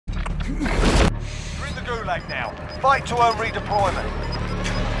You're in the Gulag now. Fight to earn redeployment.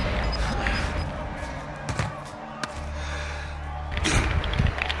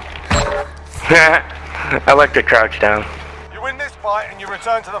 I like to crouch down. You win this fight and you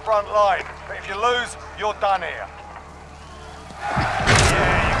return to the front line. But if you lose, you're done here.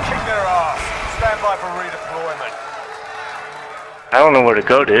 Yeah, you kick their ass. Stand by for redeployment. I don't know where to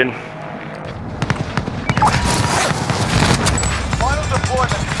go, dude. Final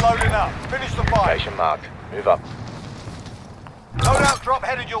deployment is loading up. Finish the fight. Location marked. Move up. Loadout drop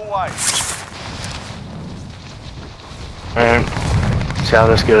headed your way. Alright. See how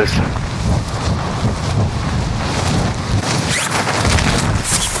this goes.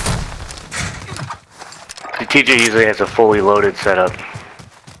 The TJ usually has a fully loaded setup.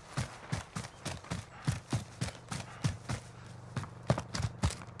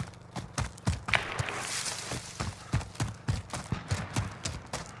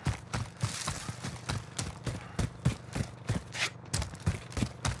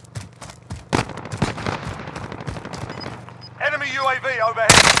 Enemy UAV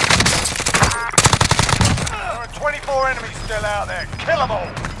overhead. There are 24 enemies still out there. Kill them all.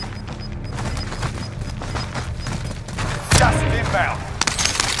 Just inbound.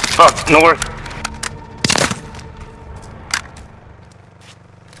 Fuck, north.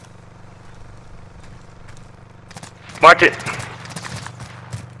 Mark it.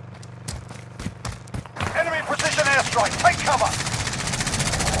 Enemy precision airstrike. Take cover.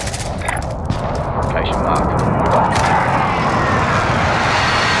 Location marked. Move up.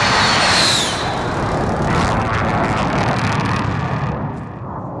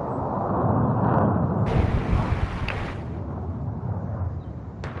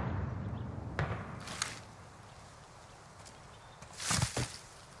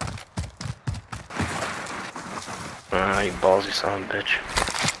 You ballsy son of a bitch.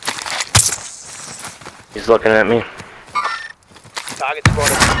 He's looking at me. Target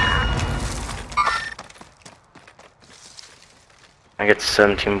spotted. I get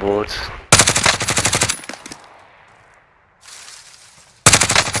 17 bullets.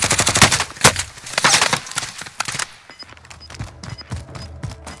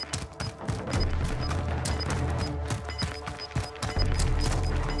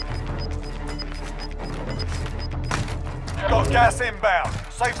 Got gas inbound.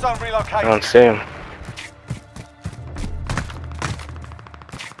 Safe zone I relocated. don't see him.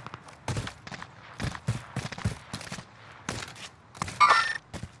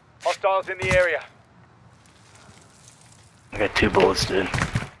 Hostiles in the area. I got 2 bullets, dude.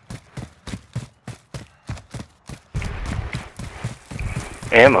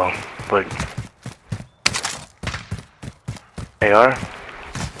 Ammo, but AR.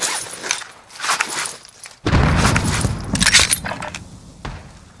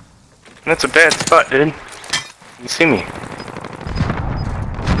 That's a bad spot, dude. You see me.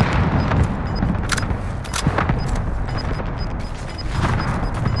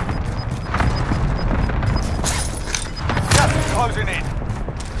 Gas is closing in.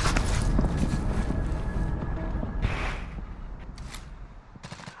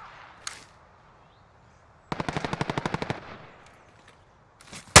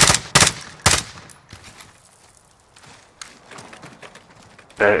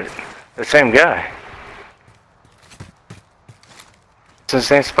 The same guy. It's the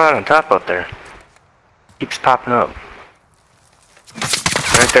same spot on top up there. Keeps popping up.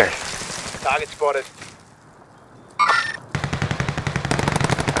 Right there. Target spotted.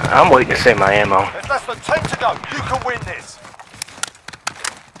 I'm waiting to save my ammo. There's less than 10 to go. You can win this.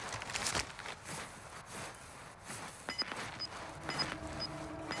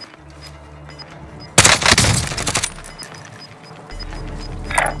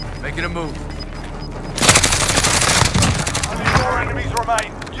 Making a move. Only 4 enemies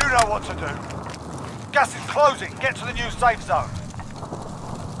remain. You know what to do. Gas is closing. Get to the new safe zone.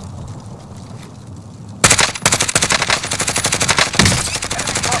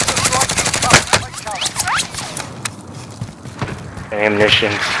 Enemy cluster strike incoming. Take cover.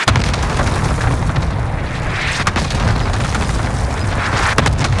 Ammunition.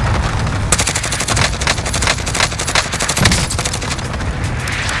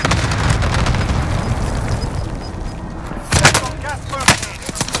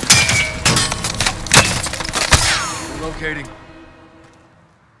 Locating.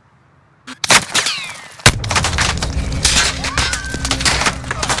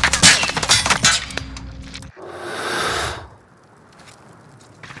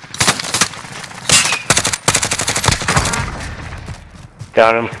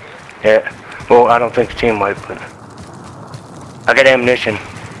 Got him. Yeah. Well, I don't think the team wiped, but I got ammunition.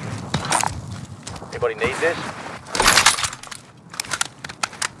 Anybody need this?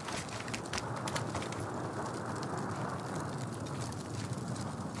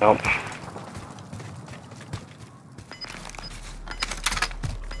 Nope.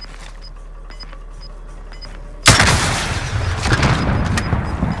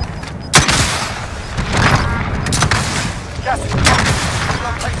 Gas is located the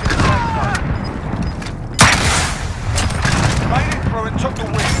safe zone. Made it through and took the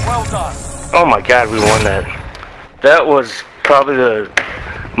win. Well done. Oh my god, we won that. That was probably the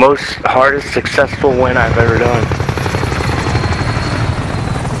most hardest successful win I've ever done.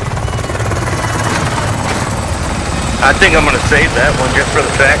 I think I'm gonna save that one just for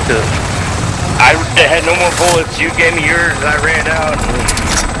the fact that I had no more bullets, you gave me yours, and I ran out.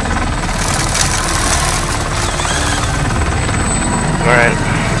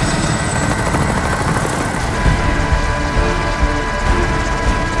 Alright.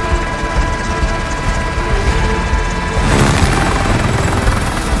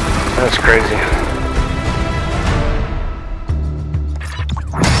 That's crazy.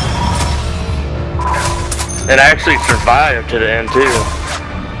 And I actually survived to the end too.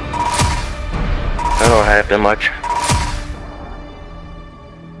 That don't happen much.